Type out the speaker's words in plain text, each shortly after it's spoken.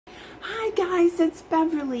guys, it's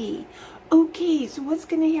Beverly. Okay, so what's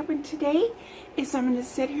going to happen today is I'm going to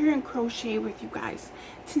sit here and crochet with you guys.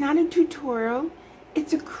 It's not a tutorial,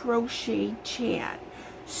 it's a crochet chat.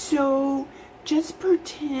 So just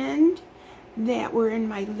pretend that we're in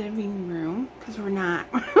my living room, because we're not.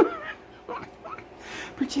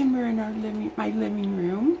 Pretend we're in my living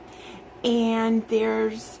room, and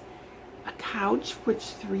there's a couch which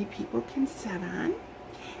 3 people can sit on,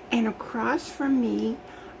 and across from me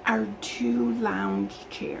are 2 lounge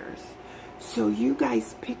chairs. So you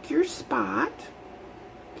guys pick your spot.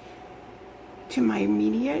 To my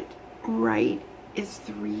immediate right is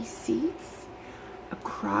 3 seats.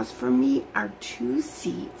 Across from me are 2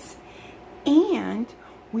 seats, and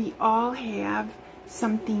we all have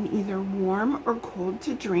something either warm or cold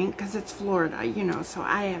to drink, because it's Florida, you know, so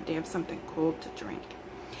I have to have something cold to drink.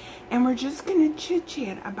 And we're just going to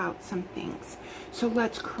chit-chat about some things. So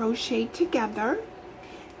let's crochet together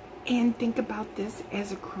and think about this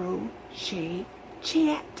as a crochet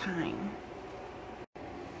chat time.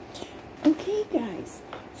 Okay guys,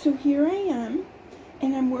 so here I am,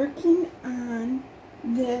 and I'm working on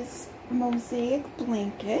this mosaic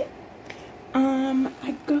blanket.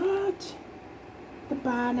 I got the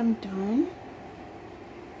bottom done,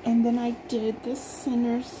 and then I did the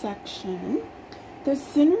center section. The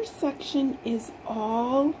center section is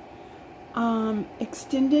all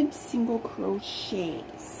extended single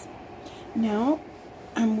crochets. Now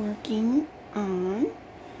I'm working on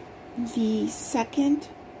the second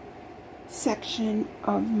section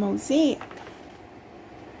of mosaic.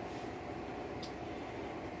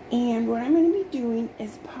 And what I'm going to be doing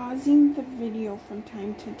is pausing the video from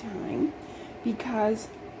time to time, because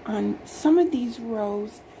on some of these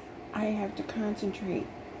rows I have to concentrate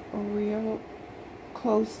real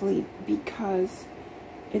closely because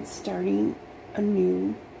it's starting a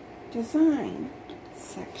new design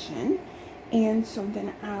section. And so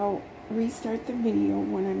then I'll restart the video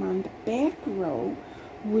when I'm on the back row,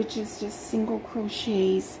 which is just single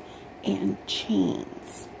crochets and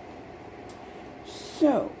chains.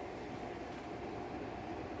 So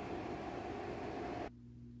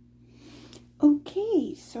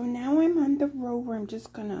okay, so now I'm on the row where I'm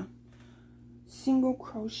just gonna single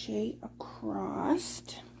crochet across.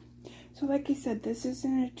 So like I said, this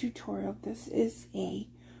isn't a tutorial, this is a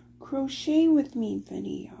crochet with me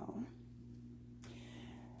video.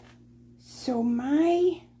 So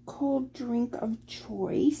my cold drink of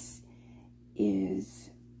choice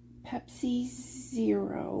is Pepsi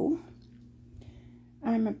Zero.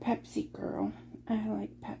 I'm a Pepsi girl. I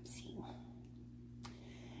like Pepsi.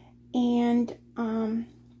 And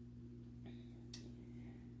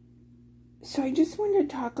so I just wanted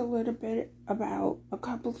to talk a little bit about a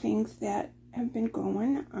couple things that have been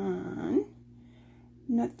going on.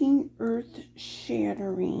 Nothing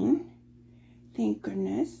earth-shattering, thank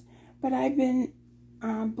goodness. But I've been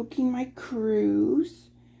booking my cruise.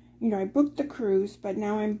 You know, I booked the cruise, but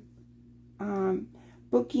now I'm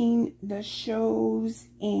booking the shows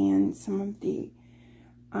and some of the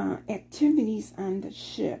activities on the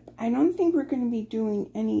ship. I don't think we're going to be doing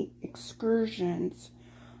any excursions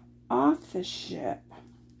off the ship,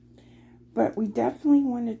 but we definitely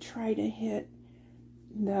want to try to hit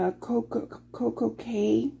the Coco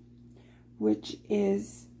Cay, which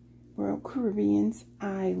is Royal Caribbean's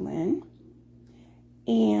island.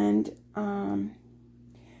 And I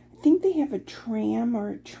think they have a tram or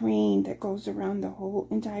a train that goes around the whole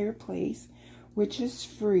entire place, which is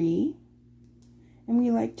free, and we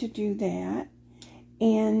like to do that.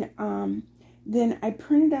 And then I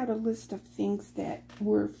printed out a list of things that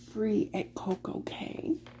were free at Coco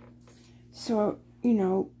Cay. So, you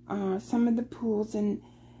know, some of the pools and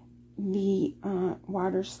the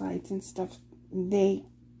water slides and stuff, they,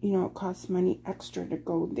 you know, it costs money extra to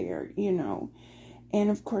go there, you know. And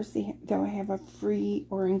of course they'll have a free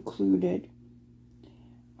or included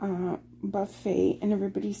buffet, and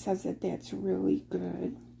everybody says that that's really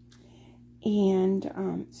good.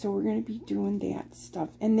 And so we're going to be doing that stuff.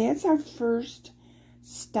 And that's our first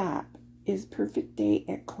stop, is Perfect Day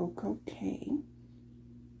at Coco Cay.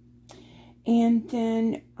 And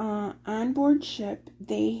then on board ship,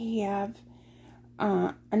 they have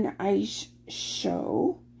an ice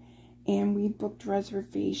show, and we booked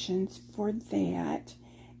reservations for that.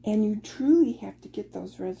 And you truly have to get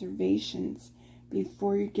those reservations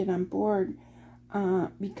before you get on board,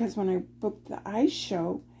 because when I booked the ice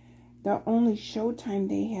show, the only show time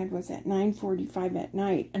they had was at 9:45 at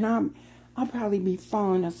night, and I'll probably be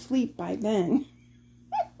falling asleep by then.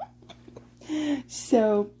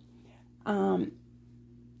 So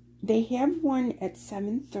they have one at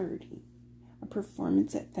 7:30, a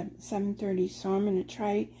performance at 7:30. So I'm going to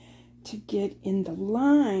try to get in the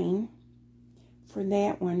line for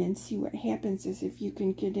that one, and see what happens is if you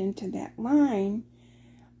can get into that line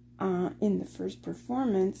in the first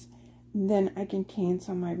performance, then I can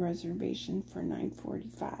cancel my reservation for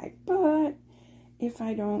 $9.45. But if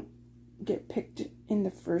I don't get picked in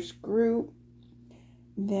the first group,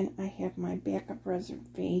 then I have my backup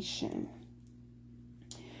reservation.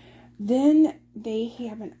 Then they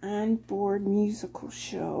have an onboard musical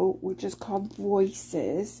show, which is called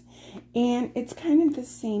Voices, and it's kind of the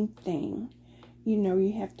same thing. You know,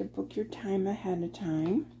 you have to book your time ahead of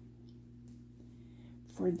time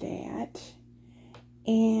for that.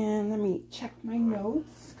 And let me check my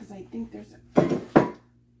notes, because I think there's a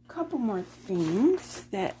couple more things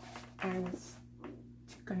that I was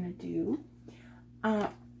going to do.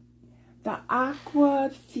 The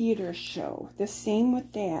Aqua Theater Show, the same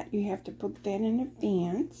with that. You have to book that in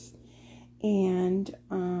advance. And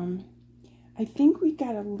I think we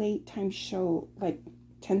got a late time show, like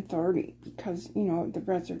 10:30, because, you know, the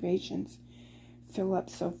reservations fill up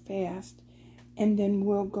so fast. And then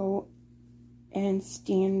we'll go and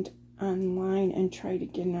stand online and try to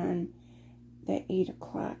get on the 8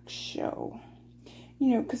 o'clock show. You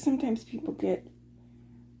know, because sometimes people get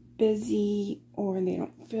busy or they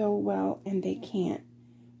don't feel well and they can't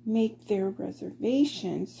make their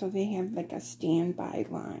reservations, so they have like a standby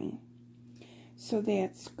line. So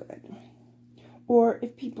that's good. Or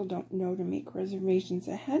if people don't know to make reservations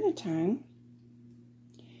ahead of time,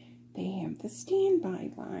 they have the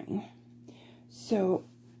standby line. So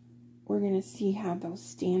we're going to see how those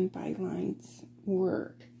standby lines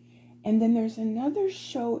work. And then there's another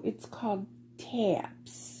show, it's called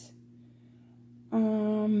Taps.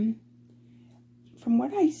 From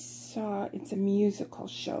what I saw, it's a musical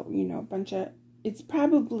show, you know, it's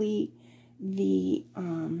probably the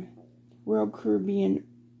Royal Caribbean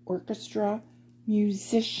Orchestra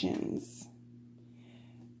musicians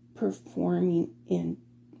performing in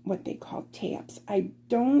what they call taps. I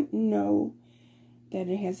don't know that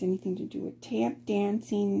it has anything to do with tap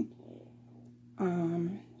dancing,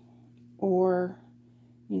 or,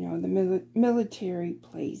 you know, the military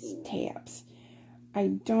plays taps. I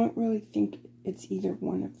don't really think it's either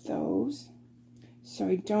one of those, so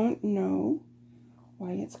I don't know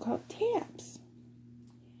why it's called taps.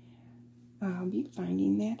 I'll be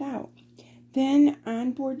finding that out. Then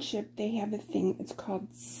on board ship, they have a thing, it's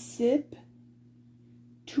called Sip,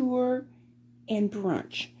 Tour, and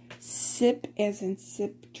Brunch. Sip as in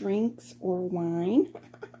sip drinks or wine.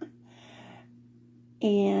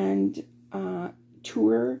 And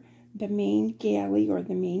tour the main galley or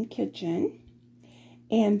the main kitchen.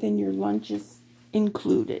 And then your lunch is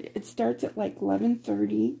included. It starts at like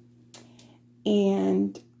 11:30.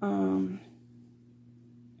 And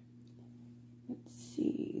let's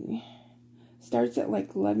see. Starts at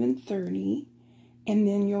like 11:30. And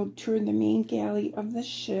then you'll tour the main galley of the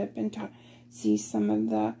ship and see some of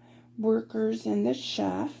the workers and the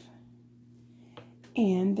chef.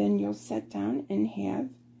 And then you'll sit down and have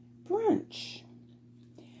brunch.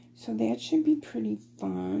 So that should be pretty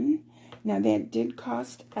fun. Now that did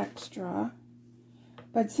cost extra,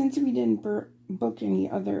 but since we didn't book any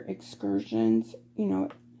other excursions, you know,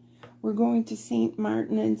 we're going to St.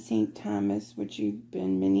 Martin and St. Thomas, which you've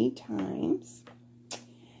been many times.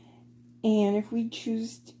 And if we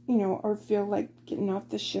choose, you know, or feel like getting off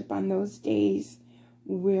the ship on those days,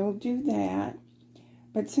 we'll do that.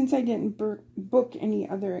 But since I didn't book any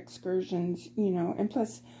other excursions, you know, and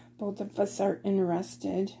plus both of us are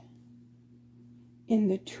interested in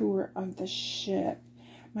the tour of the ship.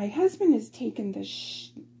 My husband has taken the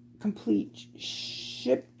complete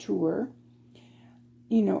ship tour,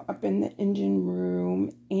 you know, up in the engine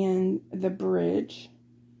room and the bridge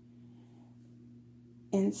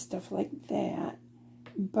and stuff like that.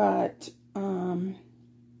 But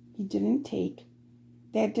he didn't take,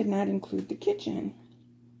 that did not include the kitchen.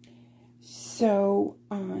 So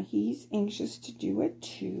he's anxious to do it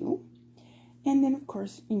too. And then, of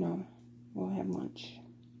course, you know, we'll have lunch.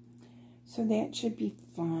 So that should be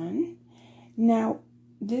fun. Now,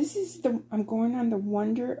 this is I'm going on the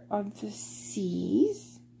Wonder of the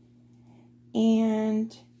Seas.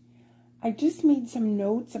 And I just made some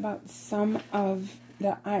notes about some of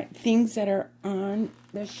the things that are on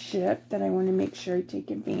the ship that I want to make sure I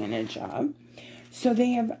take advantage of. So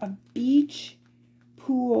they have a beach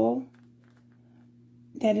pool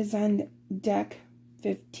that is on deck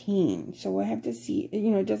 15. So we'll have to see,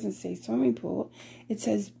 you know, it doesn't say swimming pool, it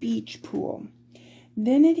says beach pool.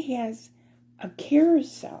 Then it has a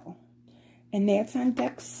carousel, and that's on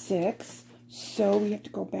deck 6. So we have to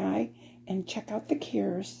go by and check out the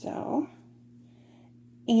carousel.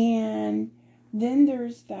 And then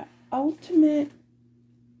there's the Ultimate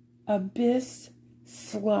Abyss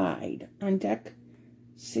Slide on deck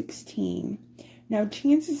 16. Now,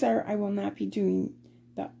 chances are I will not be doing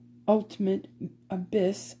the Ultimate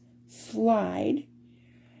Abyss Slide,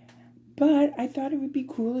 but I thought it would be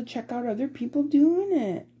cool to check out other people doing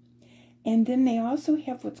it. And then they also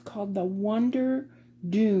have what's called the Wonder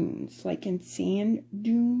Dunes, like in sand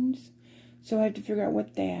dunes. So I have to figure out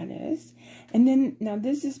what that is. And then, now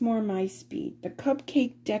this is more my speed. The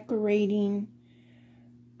cupcake decorating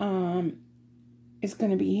is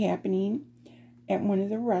going to be happening at one of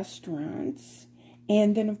the restaurants.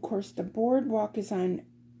 And then, of course, the boardwalk is on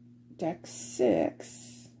deck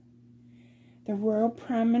 6. The Royal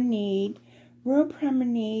Promenade. Royal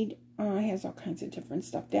Promenade has all kinds of different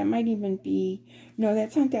stuff. That might even be, no,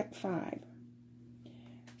 that's on deck 5.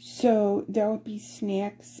 So there will be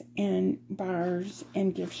snacks and bars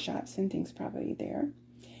and gift shops and things probably there.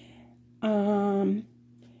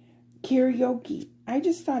 Karaoke. I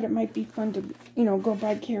just thought it might be fun to, go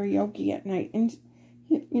by karaoke at night and,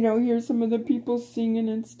 hear some of the people singing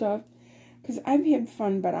and stuff. Because I've had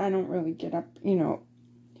fun, but I don't really get up,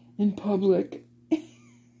 in public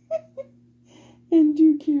and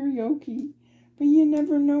do karaoke. But you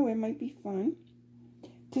never know, it might be fun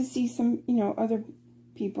to see some, other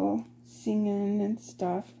people singing and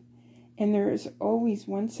stuff. And there's always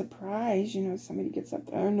one surprise, somebody gets up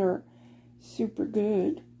there and they're super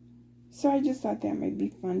good. So I just thought that might be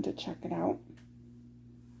fun to check it out.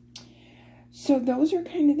 So those are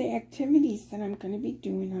kind of the activities that I'm going to be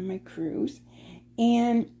doing on my cruise.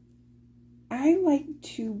 And I like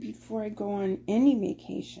to, before I go on any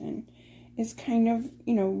vacation, is kind of,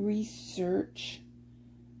 research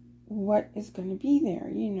what is going to be there,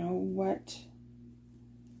 what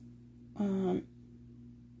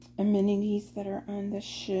amenities that are on the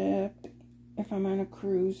ship if I'm on a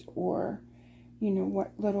cruise, or,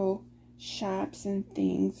 what little shops and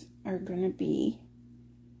things are going to be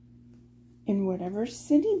in whatever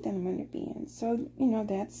city that I'm going to be in. So,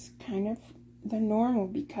 that's kind of the normal,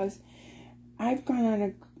 because I've gone on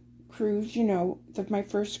a cruise, my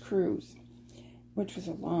first cruise, which was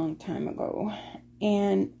a long time ago,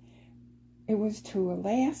 and it was to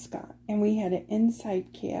Alaska, and we had an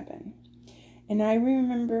inside cabin. And I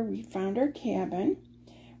remember we found our cabin.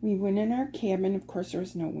 We went in our cabin. Of course, there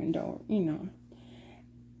was no window,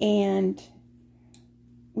 And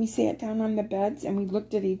we sat down on the beds and we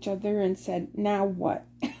looked at each other and said, now what?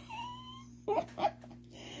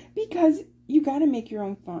 Because you got to make your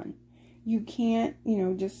own fun. You can't,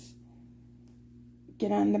 just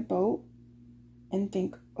get on the boat and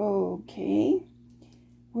think, okay,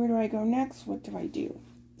 where do I go next? What do I do?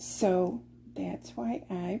 So that's why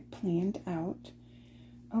I planned out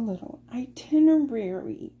a little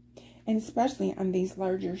itinerary. And especially on these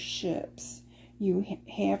larger ships, you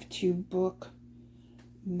have to book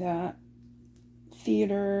the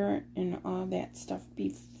theater and all that stuff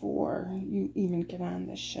before you even get on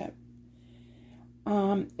the ship.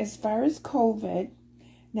 As far as COVID,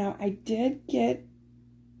 now I did get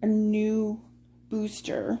a new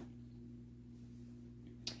booster.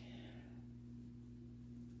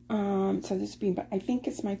 So this being, but I think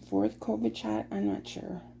it's my 4th COVID shot. I'm not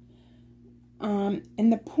sure.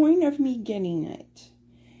 And the point of me getting it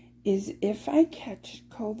is if I catch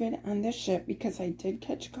COVID on the ship, because I did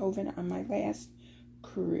catch COVID on my last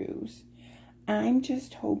cruise, I'm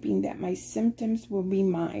just hoping that my symptoms will be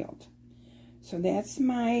mild. So that's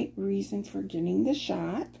my reason for getting the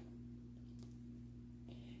shot.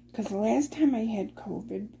 Because the last time I had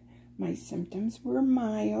COVID, my symptoms were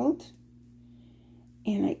mild.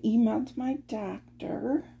 And I emailed my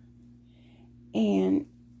doctor, and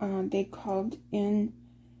they called in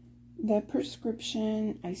the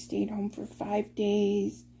prescription. I stayed home for 5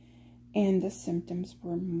 days, and the symptoms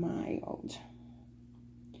were mild.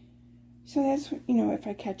 So that's, if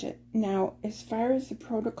I catch it. Now, as far as the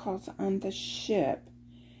protocols on the ship,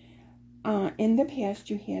 in the past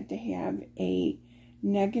you had to have a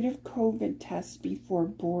negative COVID test before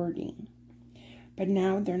boarding. But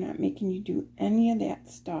now they're not making you do any of that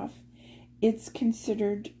stuff. It's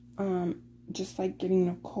considered just like getting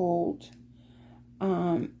a cold.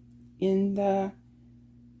 In the,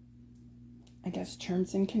 I guess,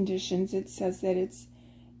 terms and conditions, it says that it's,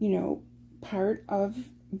 part of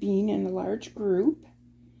being in a large group,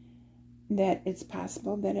 that it's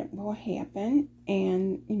possible that it will happen.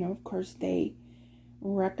 And, of course, they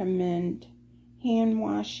recommend hand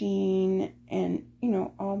washing and,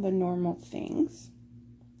 all the normal things.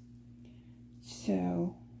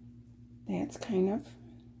 So that's kind of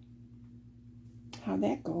how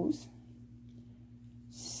that goes.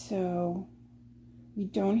 So We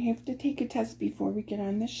don't have to take a test before we get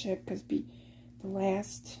on the ship, because the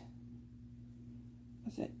last,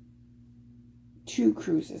 was it 2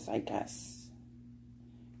 cruises, I guess.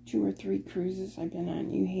 2 or 3 cruises I've been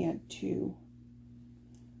on, you had to,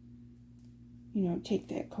 you know, take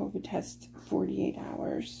that COVID test 48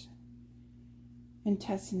 hours and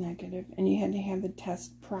test negative. And you had to have the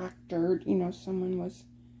test proctored, you know, someone was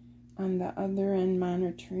on the other end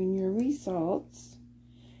monitoring your results.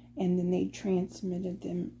 And then they transmitted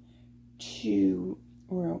them to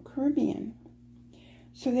Royal Caribbean.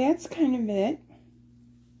 So that's kind of it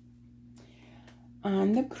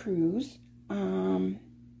on the cruise.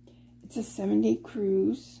 It's a 7-day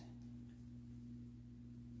cruise.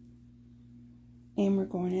 And we're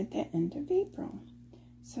going at the end of April.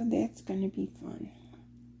 So that's going to be fun.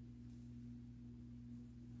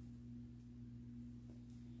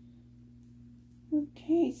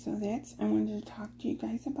 Okay, so that's, I wanted to talk to you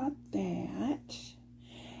guys about that.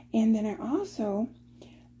 And then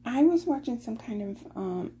I was watching some kind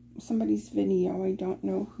of, somebody's video, I don't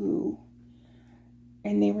know who,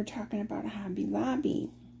 and they were talking about Hobby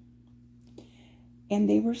Lobby. And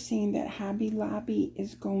they were saying that Hobby Lobby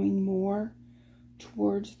is going more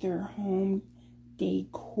towards their home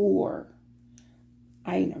decor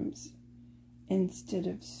items instead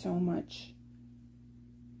of so much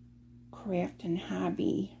craft and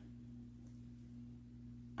hobby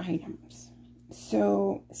items.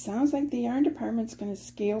 So sounds like the yarn department's going to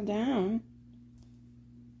scale down.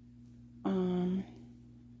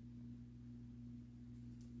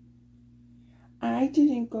 I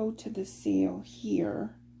didn't go to the sale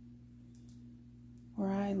here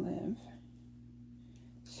where I live,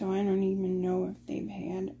 so I don't even know if they've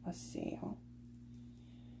had a sale.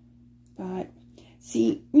 But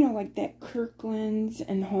see, you know, like that Kirkland's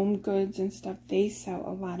and Home Goods and stuff, they sell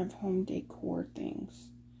a lot of home decor things.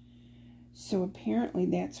 So apparently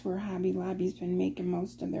that's where Hobby Lobby's been making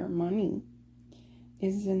most of their money,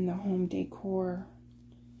 is in the home decor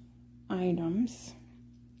items.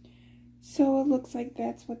 So it looks like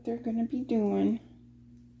that's what they're going to be doing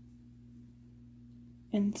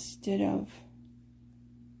instead of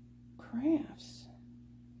crafts.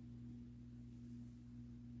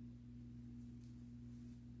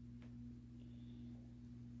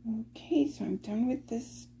 Okay, so I'm done with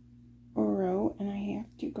this row, and I have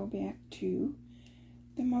to go back to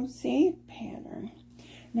the mosaic pattern.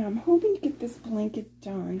 Now I'm hoping to get this blanket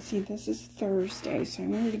done. See, this is Thursday, so I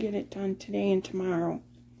wanted to get it done today and tomorrow,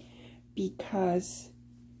 because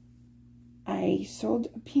I sold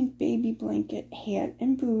a pink baby blanket, hat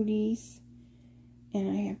and booties, and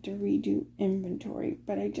I have to redo inventory.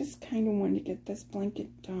 But I just kind of wanted to get this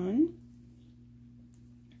blanket done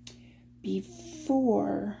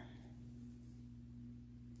before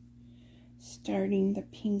starting the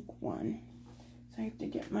pink one. So I have to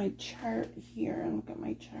get my chart here and look at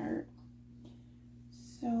my chart.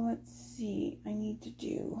 So let's see, I need to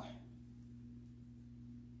do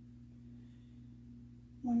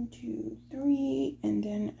 1, 2, 3, and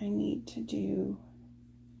then I need to do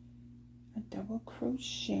a double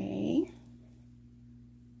crochet.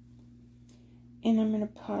 And I'm going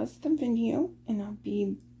to pause the video, and I'll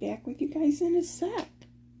be back with you guys in a sec.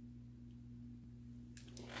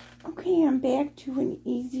 Okay, I'm back to an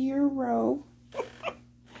easier row.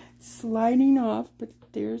 Sliding off, but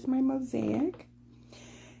there's my mosaic.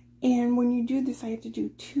 And when you do this, I have to do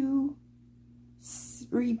 2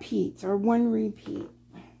 repeats, or 1 repeat.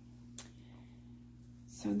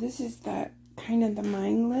 So this is the kind of the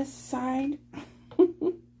mindless side.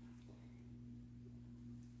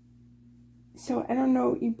 So I don't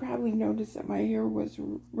know, you probably noticed that my hair was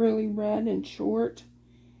really red and short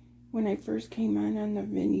when I first came on the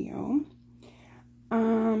video.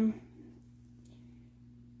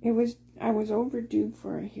 I was overdue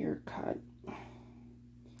for a haircut.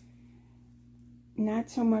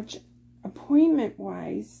 Not so much appointment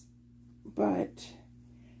wise, but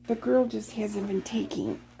the girl just hasn't been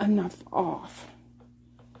taking enough off.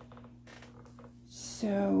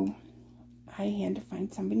 So I had to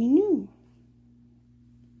find somebody new.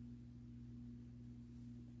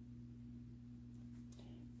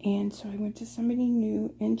 And so I went to somebody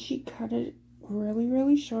new, and she cut it really,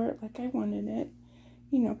 really short, like I wanted it.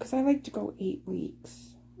 You know, because I like to go 8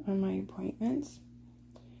 weeks on my appointments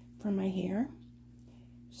for my hair.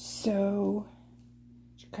 So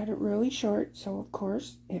she cut it really short, so of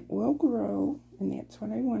course it will grow, and that's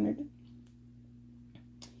what I wanted.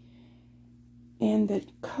 And the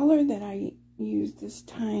color that I used this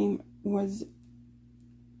time was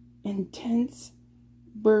intense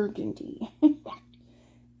burgundy.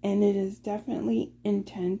 And it is definitely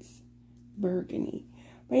intense burgundy.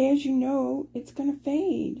 But as you know, it's going to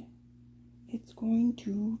fade. It's going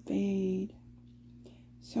to fade.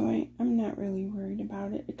 So I'm not really worried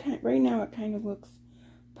about it. Right now it kind of looks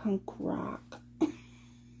punk rock.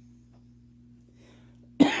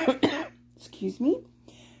 Excuse me.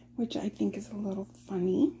 Which I think is a little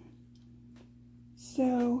funny.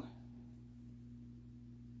 So,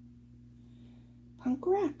 punk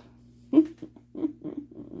rock.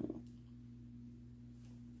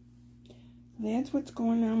 That's what's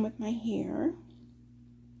going on with my hair.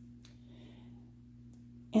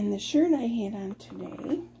 And the shirt I had on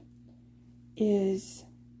today is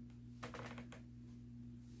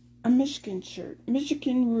a Michigan shirt.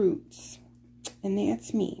 Michigan roots. And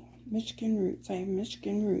that's me. Michigan roots. I have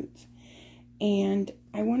Michigan roots. And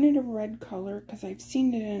I wanted a red color because I've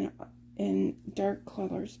seen it in dark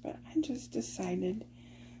colors. But I just decided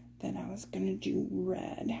that I was going to do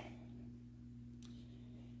red.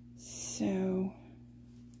 So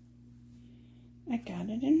I got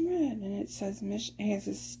it in red, and it says it has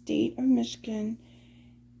a state of Michigan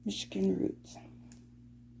roots.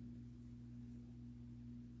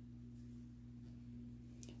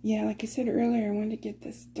 Yeah, like I said earlier, I wanted to get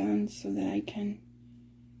this done so that I can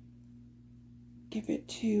give it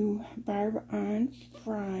to Barb on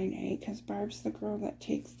Friday, because Barb's the girl that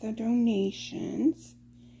takes the donations,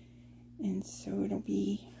 and so it'll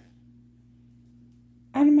be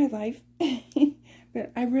out of my life.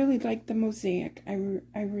 But I really like the mosaic. I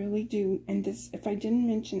really do. And this, if I didn't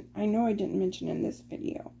mention, I know I didn't mention in this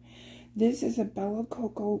video, this is a Bella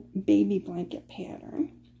Coco baby blanket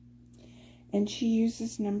pattern. And she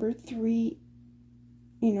uses number 3,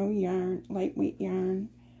 yarn, lightweight yarn.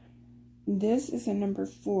 This is a number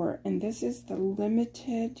 4. And this is the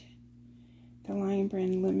limited, the Lion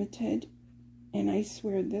Brand limited. And I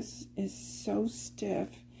swear this is so stiff.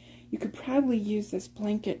 You could probably use this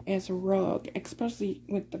blanket as a rug, especially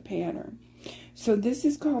with the pattern. So this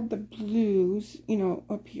is called the blues,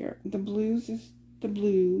 up here. The blues is the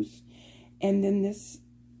blues. And then this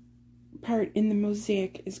part in the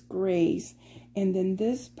mosaic is grays. And then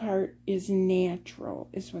this part is natural,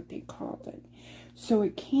 is what they called it. So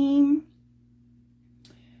it came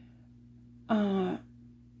 3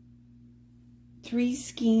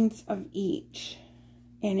 skeins of each.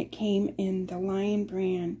 And it came in the Lion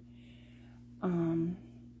Brand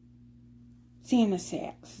Santa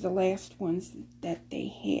sacks, the last ones that they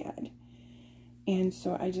had. And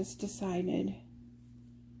so I just decided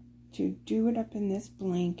to do it up in this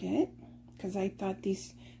blanket because I thought the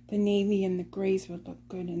navy and the grays would look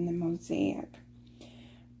good in the mosaic.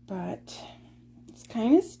 But it's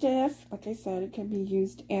kind of stiff. Like I said, it can be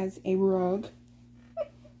used as a rug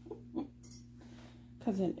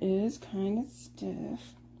because it is kind of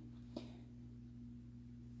stiff.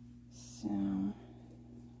 So,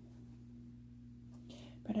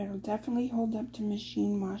 but it'll definitely hold up to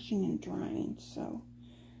machine washing and drying. So,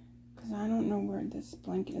 because I don't know where this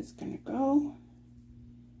blanket is going to go.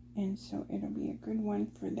 And so it'll be a good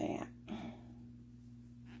one for that.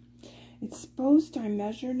 It's supposed to, I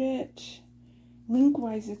measured it,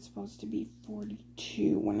 lengthwise it's supposed to be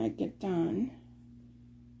 42 when I get done.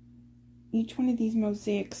 Each one of these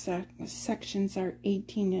mosaic sections are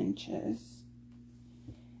 18 inches.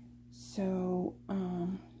 So,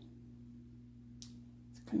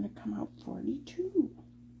 it's going to come out 42.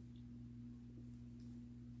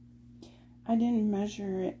 I didn't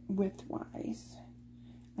measure it widthwise.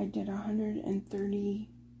 I did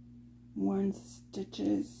 131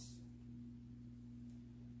 stitches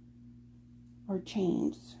or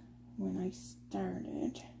chains when I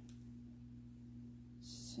started.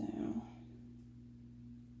 So,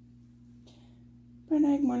 but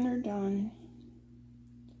I want her done.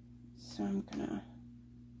 So I'm gonna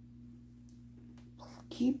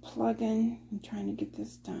keep plugging and trying to get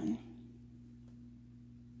this done.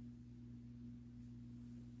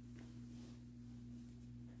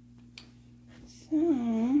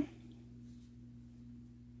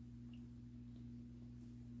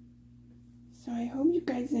 So I hope you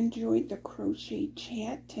guys enjoyed the crochet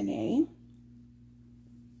chat today.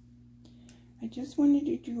 I just wanted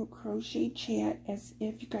to do a crochet chat as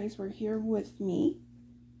if you guys were here with me.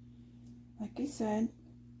 Like I said,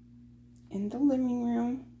 in the living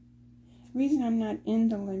room. The reason I'm not in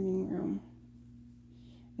the living room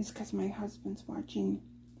is because my husband's watching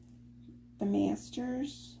the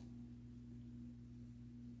Masters.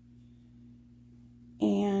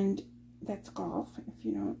 And that's golf, if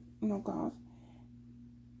you don't know golf.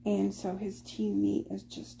 And so his TV is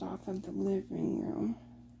just off of the living room.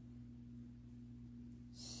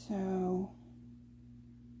 So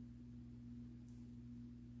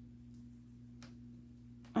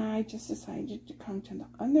I just decided to come to the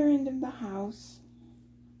other end of the house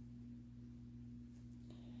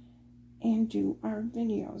and do our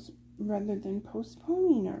videos rather than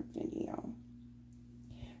postponing our video.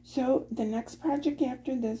 So the next project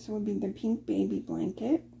after this will be the pink baby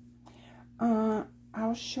blanket.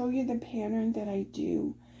 I'll show you the pattern that I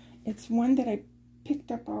do. It's one that I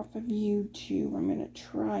picked up off of YouTube. I'm going to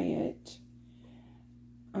try it.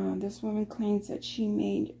 This woman claims that she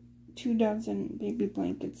made 24 baby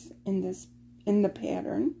blankets in the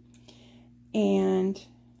pattern, and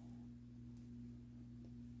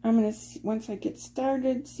I'm going to, once I get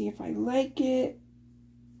started, see if I like it,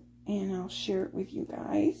 and I'll share it with you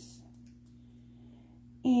guys.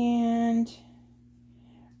 And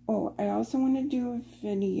oh, I also want to do a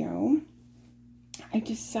video. I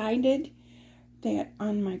decided that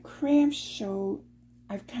on my craft show,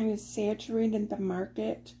 I've kind of saturated the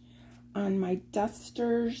market on my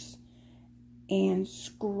dusters and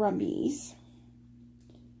scrubbies.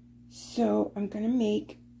 So I'm going to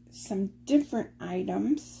make some different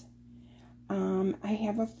items. I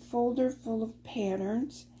have a folder full of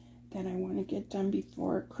patterns that I want to get done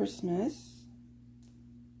before Christmas.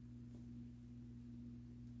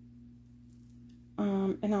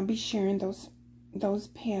 And I'll be sharing those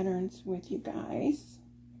patterns with you guys.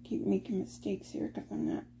 I keep making mistakes here because I'm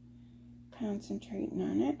not concentrating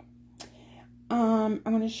on it. I'm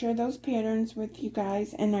going to share those patterns with you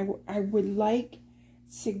guys, and I would like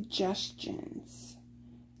suggestions.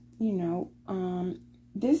 You know,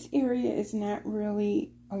 this area is not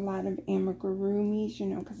really a lot of amigurumis, you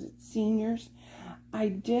know, because it's seniors. I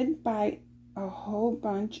did buy a whole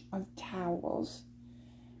bunch of towels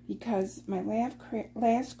because my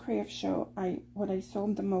last craft show, what I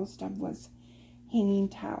sold the most of was hanging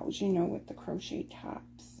towels, you know, with the crochet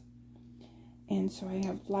tops. And so I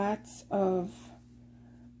have lots of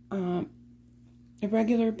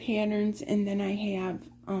irregular patterns, and then I have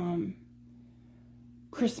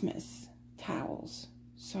Christmas towels.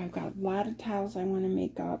 So I've got a lot of towels I want to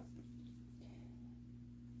make up.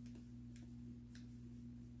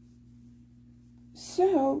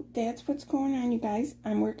 So that's what's going on, you guys.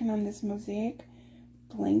 I'm working on this mosaic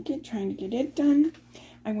blanket, trying to get it done.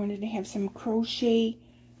 I wanted to have some crochet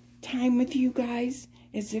time with you guys,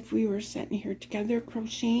 as if we were sitting here together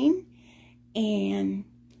crocheting. And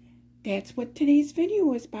that's what today's video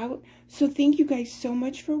was about. So thank you guys so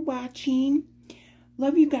much for watching.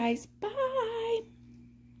 Love you guys. Bye.